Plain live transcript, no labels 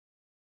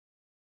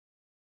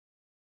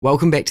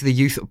Welcome back to the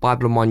Youth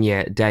Bible in 1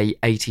 Year, day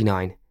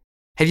 89.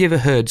 Have you ever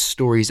heard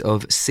stories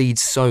of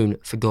seeds sown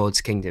for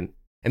God's kingdom?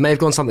 It may have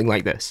gone something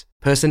like this.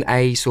 Person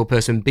A saw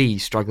person B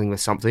struggling with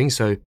something,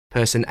 so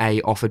person A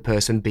offered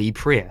person B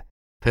prayer.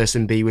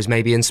 Person B was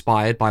maybe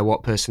inspired by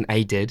what person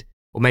A did,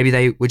 or maybe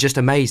they were just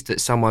amazed that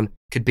someone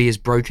could be as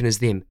broken as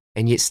them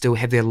and yet still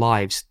have their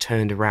lives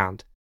turned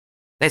around.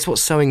 That's what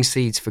sowing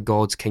seeds for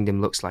God's kingdom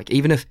looks like.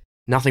 Even if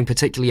nothing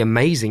particularly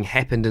amazing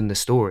happened in the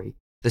story,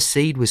 the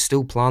seed was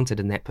still planted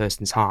in that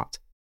person's heart.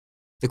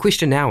 The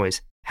question now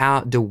is,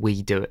 how do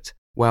we do it?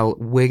 Well,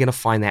 we're going to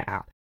find that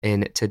out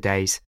in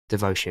today's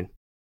devotion.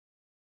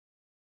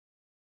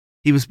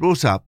 He was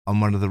brought up on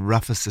one of the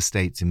roughest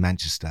estates in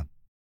Manchester.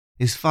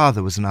 His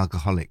father was an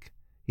alcoholic.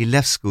 He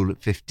left school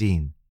at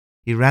 15.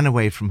 He ran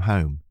away from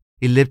home.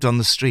 He lived on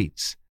the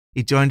streets.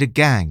 He joined a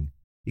gang.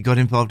 He got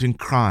involved in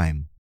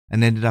crime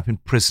and ended up in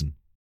prison.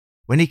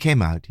 When he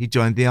came out, he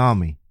joined the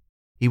army.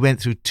 He went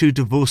through 2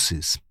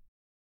 divorces.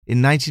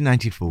 In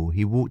 1994,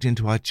 he walked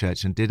into our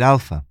church and did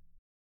Alpha.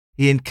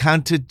 He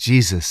encountered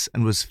Jesus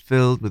and was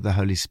filled with the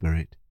Holy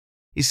Spirit.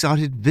 He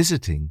started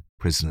visiting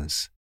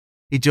prisoners.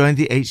 He joined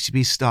the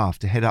HTB staff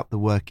to head up the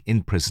work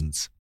in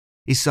prisons.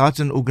 He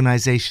started an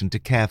organization to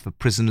care for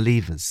prison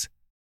leavers.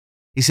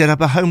 He set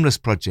up a homeless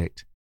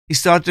project. He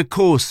started a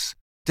course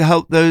to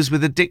help those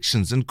with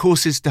addictions and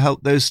courses to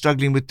help those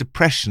struggling with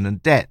depression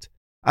and debt.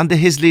 Under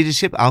his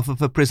leadership, Alpha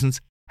for Prisons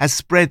has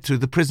spread through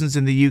the prisons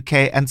in the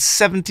UK and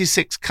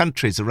 76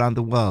 countries around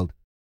the world.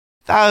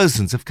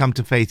 Thousands have come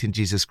to faith in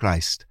Jesus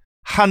Christ.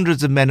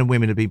 Hundreds of men and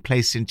women have been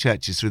placed in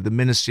churches through the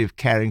ministry of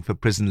caring for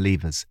prison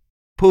leavers.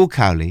 Paul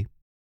Cowley,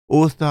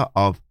 author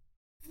of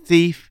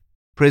Thief,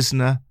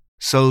 Prisoner,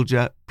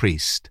 Soldier,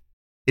 Priest,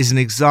 is an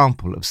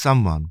example of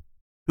someone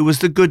who was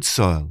the good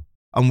soil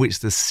on which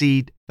the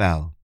seed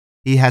fell.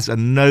 He has a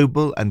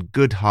noble and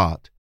good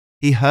heart.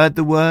 He heard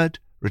the word,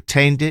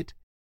 retained it,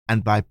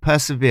 and by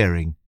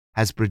persevering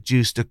has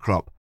produced a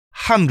crop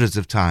hundreds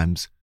of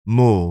times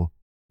more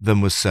than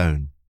was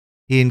sown.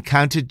 He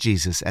encountered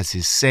Jesus as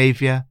his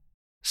Saviour,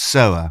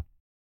 sower,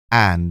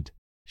 and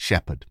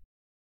shepherd.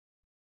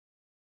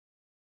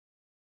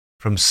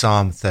 From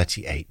Psalm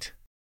 38.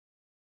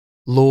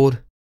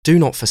 Lord, do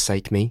not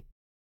forsake me.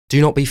 Do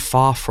not be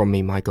far from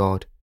me, my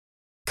God.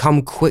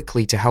 Come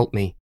quickly to help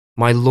me,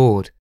 my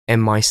Lord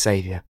and my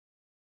Saviour.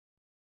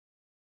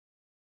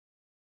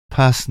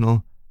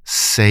 Personal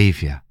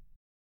Saviour.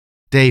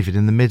 David,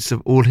 in the midst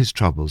of all his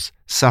troubles,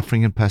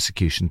 suffering and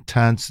persecution,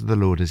 turns to the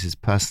Lord as his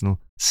personal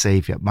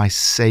Saviour, my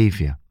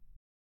Saviour.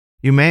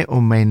 You may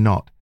or may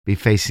not be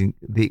facing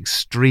the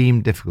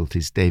extreme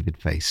difficulties David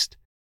faced,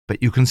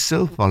 but you can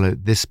still follow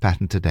this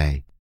pattern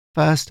today.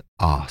 First,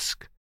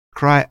 ask.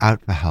 Cry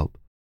out for help.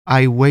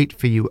 I wait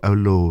for you, O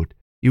Lord.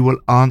 You will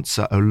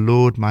answer, O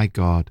Lord my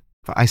God.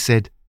 For I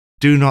said,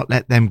 do not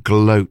let them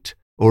gloat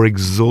or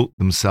exalt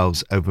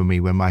themselves over me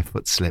when my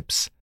foot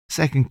slips.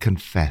 Second,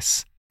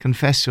 confess.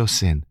 Confess your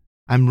sin.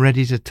 I'm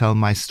ready to tell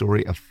my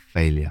story of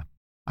failure.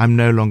 I'm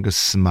no longer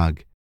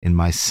smug in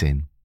my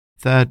sin.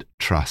 Third,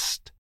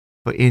 trust.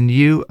 For in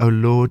you, O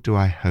Lord, do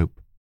I hope.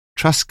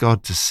 Trust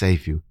God to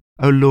save you.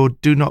 O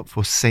Lord, do not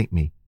forsake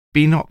me.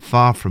 Be not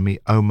far from me,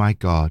 O my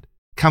God.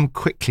 Come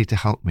quickly to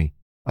help me,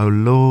 O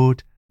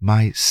Lord,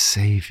 my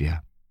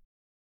Saviour.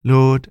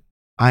 Lord,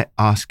 I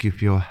ask you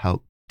for your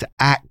help to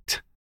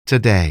act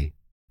today.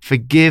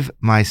 Forgive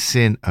my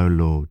sin, O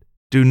Lord.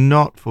 Do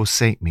not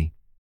forsake me.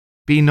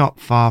 Be not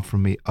far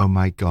from me, O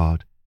my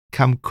God.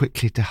 Come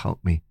quickly to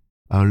help me,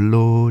 O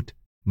Lord,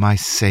 my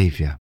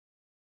Saviour.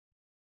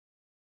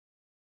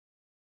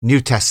 New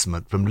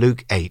Testament from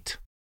Luke 8.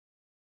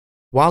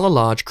 While a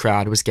large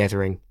crowd was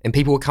gathering and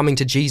people were coming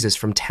to Jesus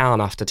from town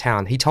after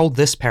town, he told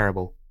this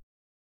parable.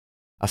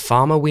 A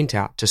farmer went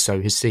out to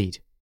sow his seed,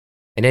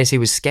 and as he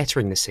was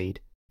scattering the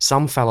seed,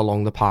 some fell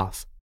along the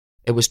path.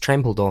 It was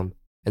trampled on,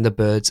 and the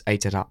birds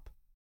ate it up.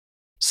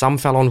 Some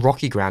fell on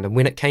rocky ground, and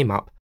when it came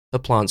up, the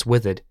plants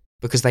withered,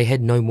 because they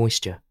had no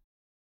moisture.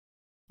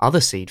 Other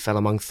seed fell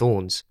among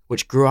thorns,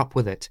 which grew up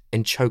with it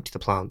and choked the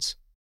plants.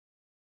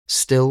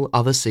 Still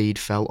other seed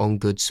fell on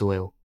good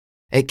soil.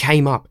 It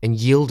came up and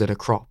yielded a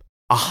crop,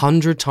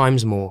 100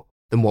 times more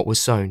than what was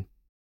sown.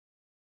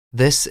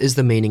 This is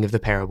the meaning of the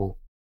parable.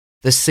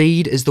 The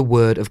seed is the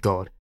word of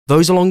God.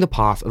 Those along the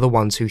path are the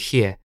ones who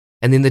hear,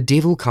 and then the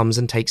devil comes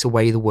and takes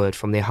away the word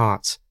from their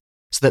hearts,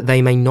 so that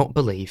they may not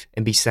believe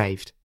and be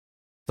saved.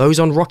 Those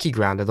on rocky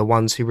ground are the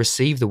ones who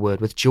receive the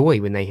word with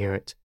joy when they hear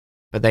it,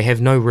 but they have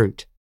no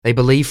root. They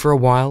believe for a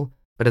while,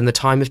 but in the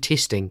time of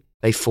testing,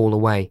 they fall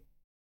away.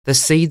 The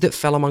seed that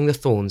fell among the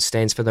thorns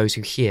stands for those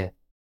who hear,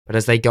 but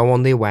as they go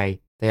on their way,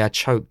 they are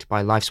choked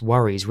by life's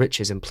worries,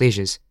 riches, and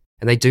pleasures,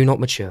 and they do not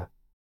mature.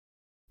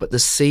 But the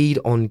seed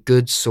on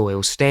good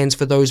soil stands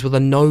for those with a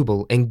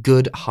noble and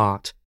good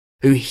heart,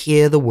 who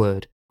hear the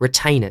word,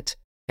 retain it,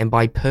 and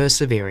by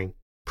persevering,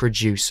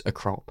 produce a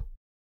crop.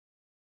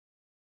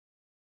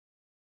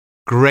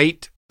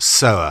 Great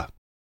sower.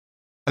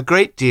 A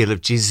great deal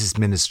of Jesus'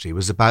 ministry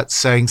was about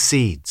sowing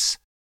seeds.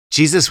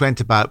 Jesus went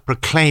about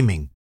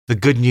proclaiming the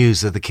good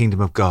news of the kingdom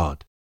of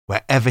God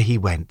wherever he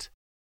went.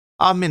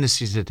 Our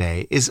ministry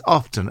today is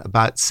often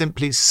about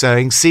simply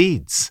sowing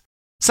seeds.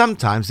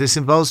 Sometimes this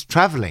involves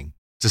traveling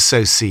to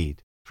sow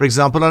seed, for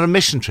example, on a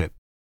mission trip.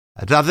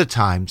 At other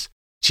times,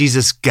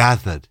 Jesus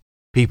gathered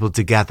people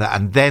together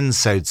and then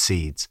sowed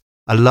seeds.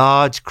 A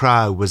large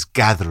crowd was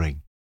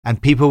gathering,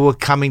 and people were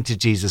coming to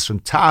Jesus from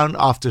town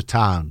after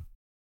town.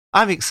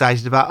 I'm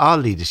excited about our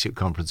leadership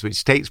conference,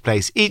 which takes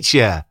place each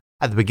year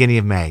at the beginning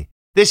of May.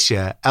 This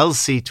year,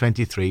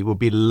 LC23 will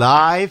be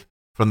live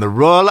from the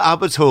Royal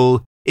Albert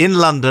Hall in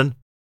London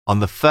on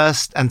the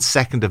 1st and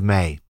 2nd of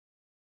May.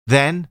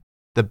 Then,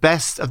 the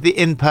best of the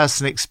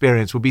in-person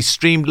experience will be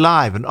streamed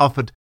live and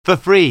offered for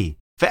free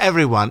for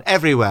everyone,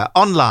 everywhere,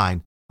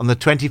 online on the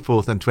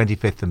 24th and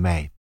 25th of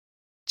May.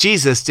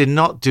 Jesus did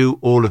not do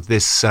all of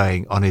this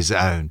sowing on his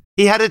own.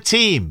 He had a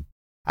team,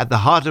 at the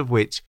heart of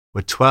which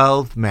were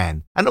 12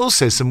 men and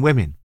also some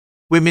women.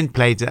 Women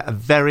played a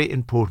very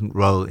important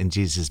role in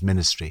Jesus'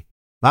 ministry.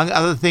 Among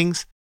other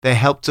things, they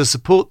helped to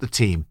support the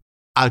team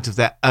out of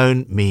their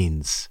own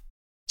means.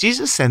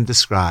 Jesus then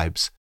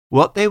describes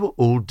what they were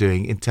all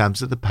doing in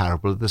terms of the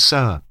parable of the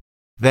sower.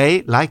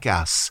 They, like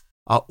us,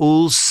 are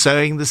all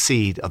sowing the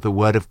seed of the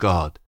Word of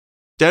God.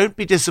 Don't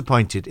be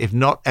disappointed if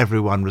not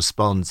everyone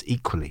responds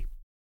equally.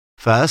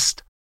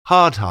 First,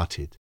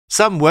 hard-hearted.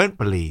 Some won't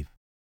believe.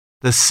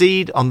 The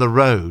seed on the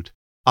road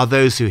are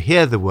those who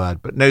hear the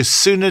word, but no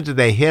sooner do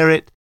they hear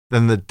it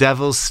than the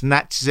devil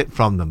snatches it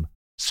from them,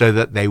 so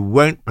that they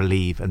won't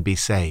believe and be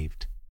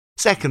saved.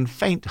 Second,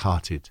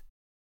 faint-hearted.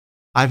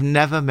 I've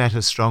never met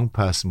a strong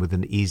person with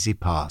an easy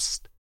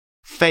past.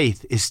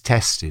 Faith is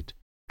tested.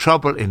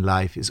 Trouble in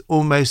life is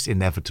almost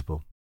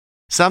inevitable.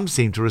 Some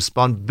seem to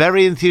respond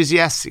very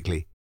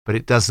enthusiastically, but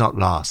it does not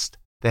last.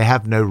 They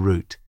have no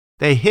root.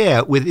 They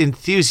hear with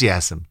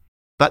enthusiasm,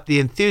 but the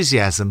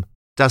enthusiasm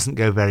doesn't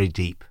go very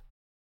deep.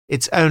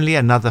 It's only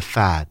another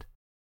fad,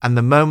 and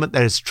the moment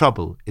there is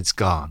trouble, it's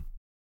gone.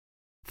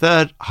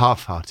 Third,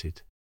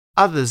 half-hearted.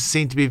 Others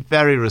seem to be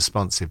very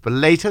responsive, but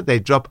later they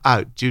drop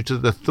out due to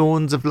the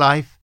thorns of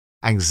life,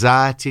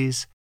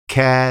 anxieties,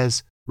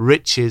 cares,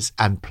 riches,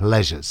 and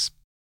pleasures.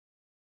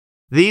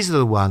 These are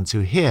the ones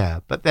who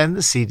hear, but then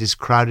the seed is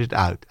crowded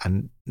out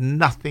and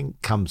nothing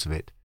comes of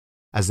it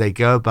as they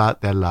go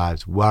about their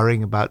lives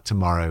worrying about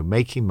tomorrow,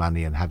 making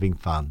money and having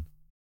fun.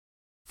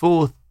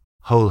 Fourth,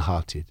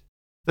 wholehearted.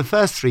 The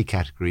first three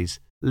categories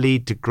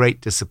lead to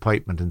great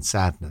disappointment and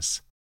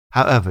sadness.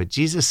 However,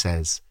 Jesus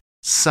says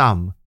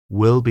some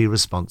will be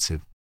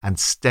responsive and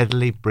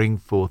steadily bring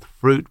forth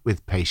fruit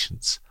with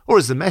patience. Or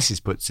as the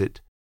Message puts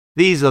it,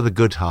 these are the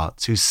good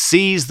hearts who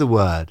seize the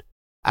word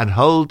and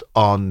hold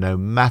on no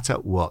matter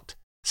what,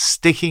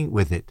 sticking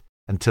with it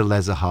until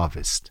there's a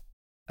harvest.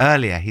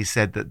 Earlier he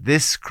said that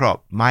this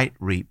crop might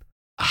reap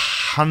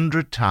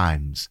 100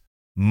 times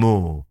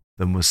more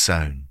than was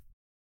sown.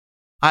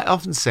 I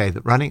often say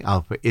that running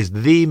Alpha is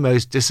the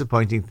most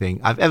disappointing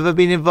thing I've ever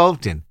been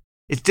involved in.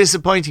 It's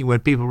disappointing when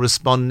people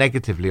respond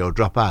negatively or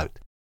drop out.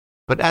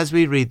 But as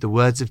we read the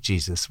words of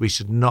Jesus, we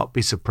should not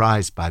be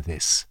surprised by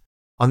this.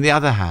 On the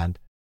other hand,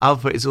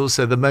 Alpha is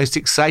also the most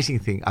exciting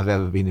thing I've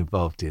ever been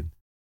involved in.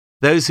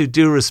 Those who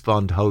do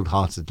respond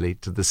wholeheartedly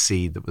to the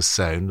seed that was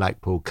sown,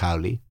 like Paul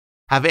Cowley,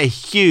 have a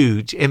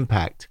huge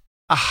impact,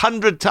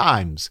 100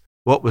 times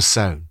what was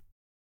sown.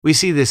 We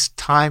see this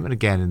time and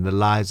again in the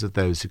lives of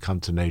those who come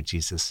to know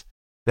Jesus.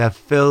 They're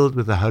filled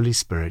with the Holy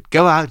Spirit,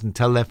 go out and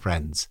tell their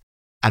friends,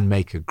 and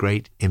make a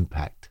great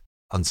impact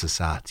on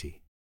society.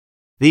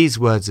 These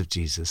words of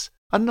Jesus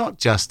are not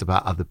just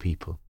about other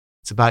people.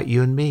 It's about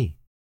you and me.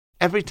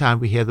 Every time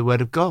we hear the word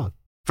of God,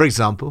 for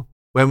example,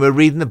 when we're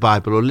reading the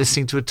Bible or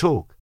listening to a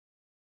talk,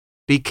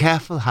 be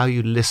careful how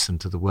you listen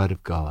to the word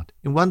of God.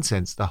 In one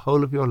sense, the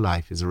whole of your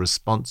life is a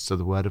response to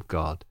the word of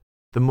God.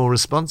 The more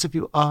responsive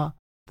you are,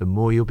 the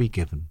more you'll be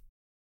given.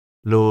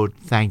 Lord,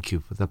 thank you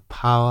for the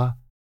power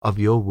of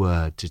your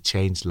word to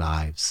change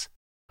lives.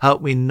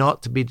 Help me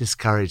not to be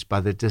discouraged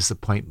by the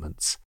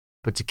disappointments,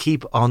 but to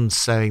keep on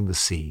sowing the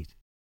seed.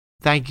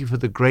 Thank you for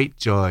the great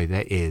joy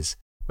there is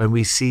when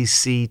we see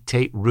seed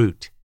take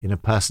root in a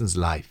person's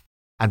life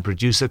and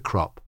produce a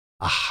crop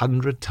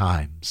 100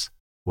 times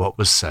what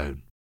was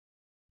sown.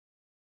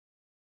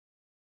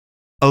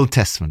 Old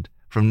Testament,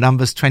 from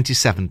Numbers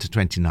 27 to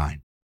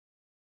 29.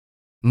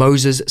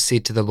 Moses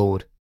said to the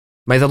Lord,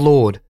 "May the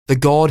Lord, the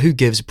God who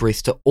gives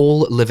breath to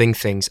all living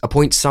things,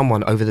 appoint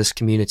someone over this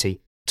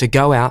community to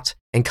go out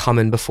and come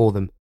in before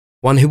them,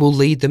 one who will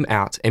lead them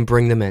out and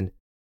bring them in,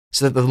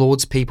 so that the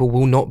Lord's people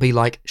will not be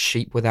like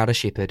sheep without a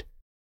shepherd."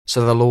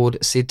 So the Lord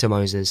said to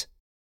Moses,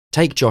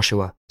 "Take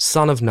Joshua,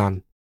 son of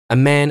Nun, a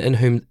man in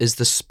whom is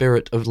the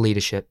spirit of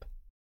leadership,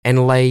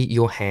 and lay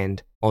your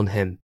hand on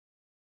him."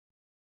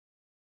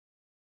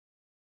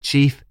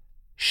 Chief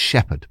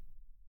Shepherd.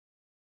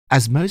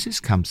 As Moses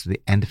comes to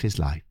the end of his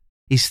life,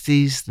 he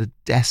sees the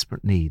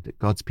desperate need that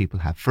God's people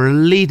have for a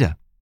leader.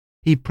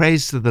 He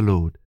prays to the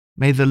Lord,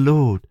 "May the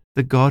Lord,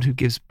 the God who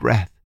gives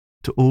breath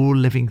to all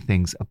living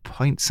things,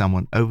 appoint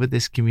someone over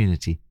this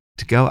community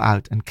to go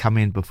out and come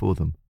in before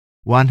them,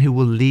 one who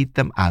will lead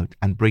them out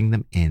and bring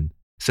them in,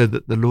 so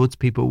that the Lord's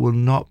people will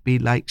not be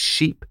like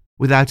sheep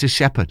without a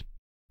shepherd.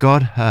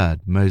 God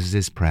heard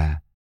Moses'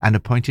 prayer and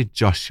appointed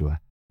Joshua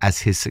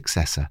as his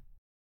successor.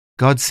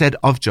 God said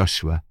of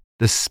Joshua,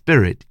 "The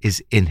Spirit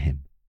is in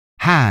him."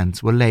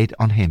 Hands were laid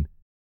on him.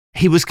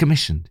 He was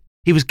commissioned.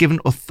 He was given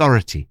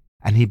authority,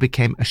 and he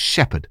became a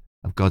shepherd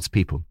of God's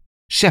people.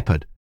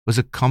 Shepherd was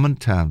a common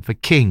term for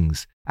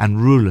kings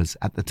and rulers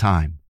at the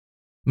time.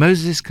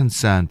 Moses'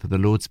 concern for the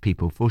Lord's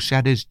people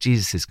foreshadows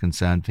Jesus'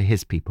 concern for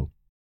his people.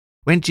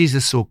 When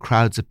Jesus saw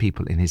crowds of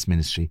people in his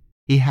ministry,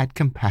 he had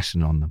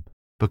compassion on them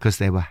because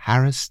they were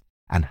harassed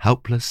and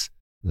helpless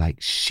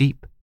like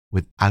sheep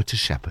without a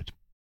shepherd.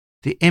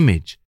 The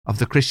image of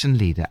the Christian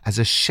leader as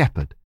a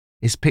shepherd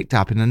is picked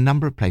up in a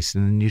number of places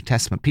in the New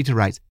Testament. Peter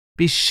writes,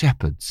 "Be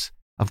shepherds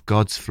of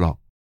God's flock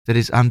that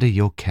is under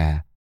your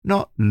care,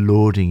 not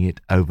lording it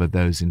over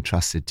those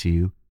entrusted to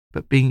you,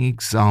 but being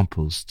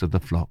examples to the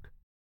flock."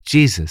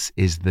 Jesus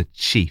is the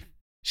chief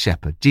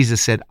shepherd.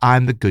 Jesus said, "I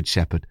am the good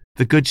shepherd.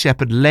 The good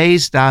shepherd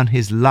lays down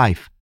his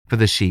life for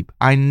the sheep.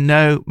 I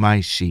know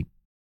my sheep."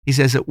 He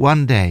says that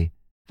one day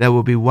there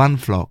will be one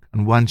flock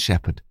and one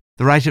shepherd.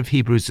 The writer of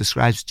Hebrews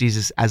describes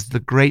Jesus as the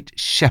great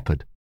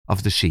shepherd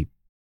of the sheep.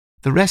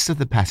 The rest of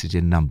the passage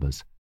in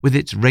Numbers, with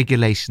its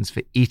regulations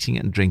for eating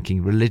and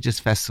drinking, religious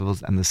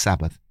festivals and the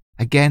Sabbath,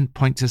 again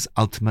points us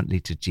ultimately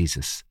to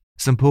Jesus.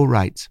 St. Paul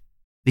writes,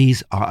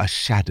 "These are a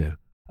shadow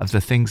of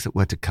the things that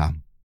were to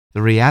come.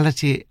 The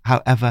reality,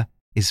 however,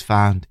 is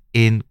found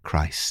in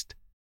Christ."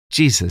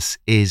 Jesus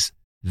is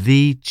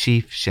the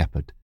chief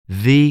shepherd,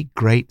 the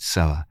great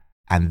sower,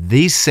 and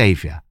the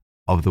Saviour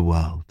of the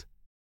world.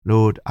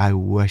 Lord, I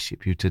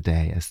worship you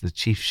today as the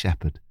chief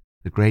shepherd,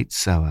 the great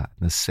sower,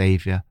 and the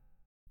Saviour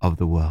of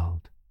the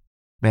world.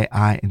 May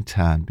I in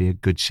turn be a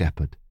good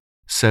shepherd,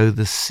 sow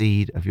the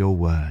seed of your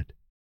word,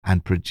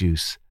 and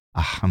produce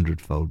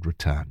 100-fold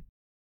return.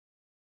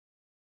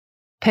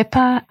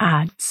 Pippa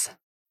adds,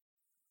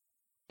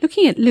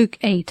 looking at Luke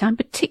 8, I'm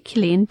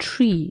particularly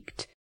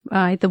intrigued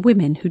by the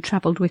women who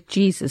travelled with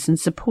Jesus and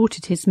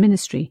supported his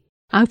ministry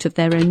out of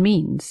their own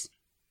means.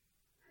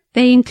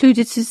 They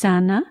included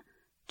Susanna,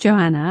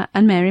 Joanna,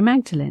 and Mary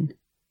Magdalene.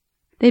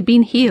 They'd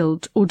been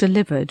healed or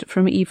delivered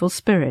from evil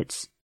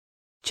spirits.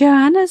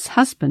 Joanna's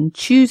husband,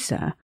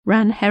 Chusa,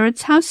 ran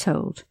Herod's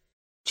household.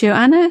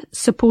 Joanna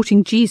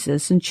supporting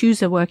Jesus and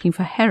Chusa working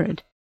for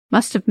Herod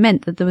must have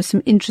meant that there were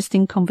some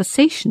interesting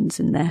conversations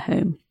in their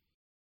home.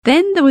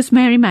 Then there was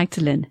Mary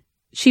Magdalene.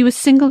 She was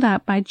singled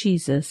out by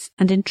Jesus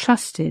and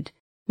entrusted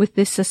with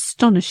this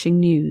astonishing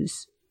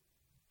news.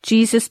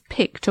 Jesus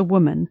picked a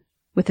woman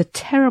with a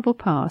terrible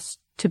past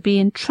to be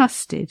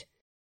entrusted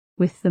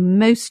with the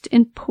most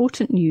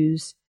important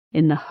news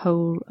in the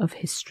whole of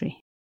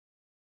history.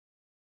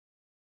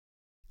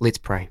 Let's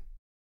pray.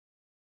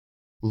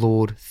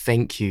 Lord,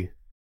 thank you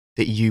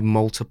that you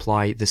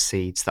multiply the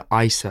seeds that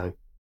I sow.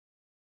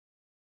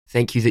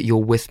 Thank you that you're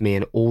with me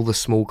in all the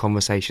small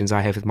conversations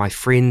I have with my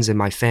friends and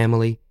my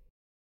family.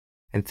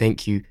 And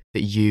thank you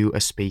that you are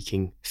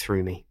speaking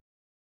through me.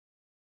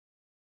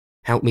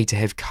 Help me to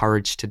have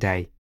courage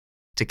today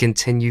to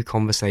continue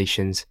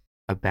conversations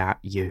about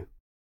you.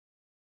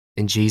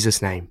 In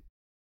Jesus' name,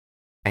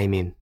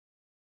 amen.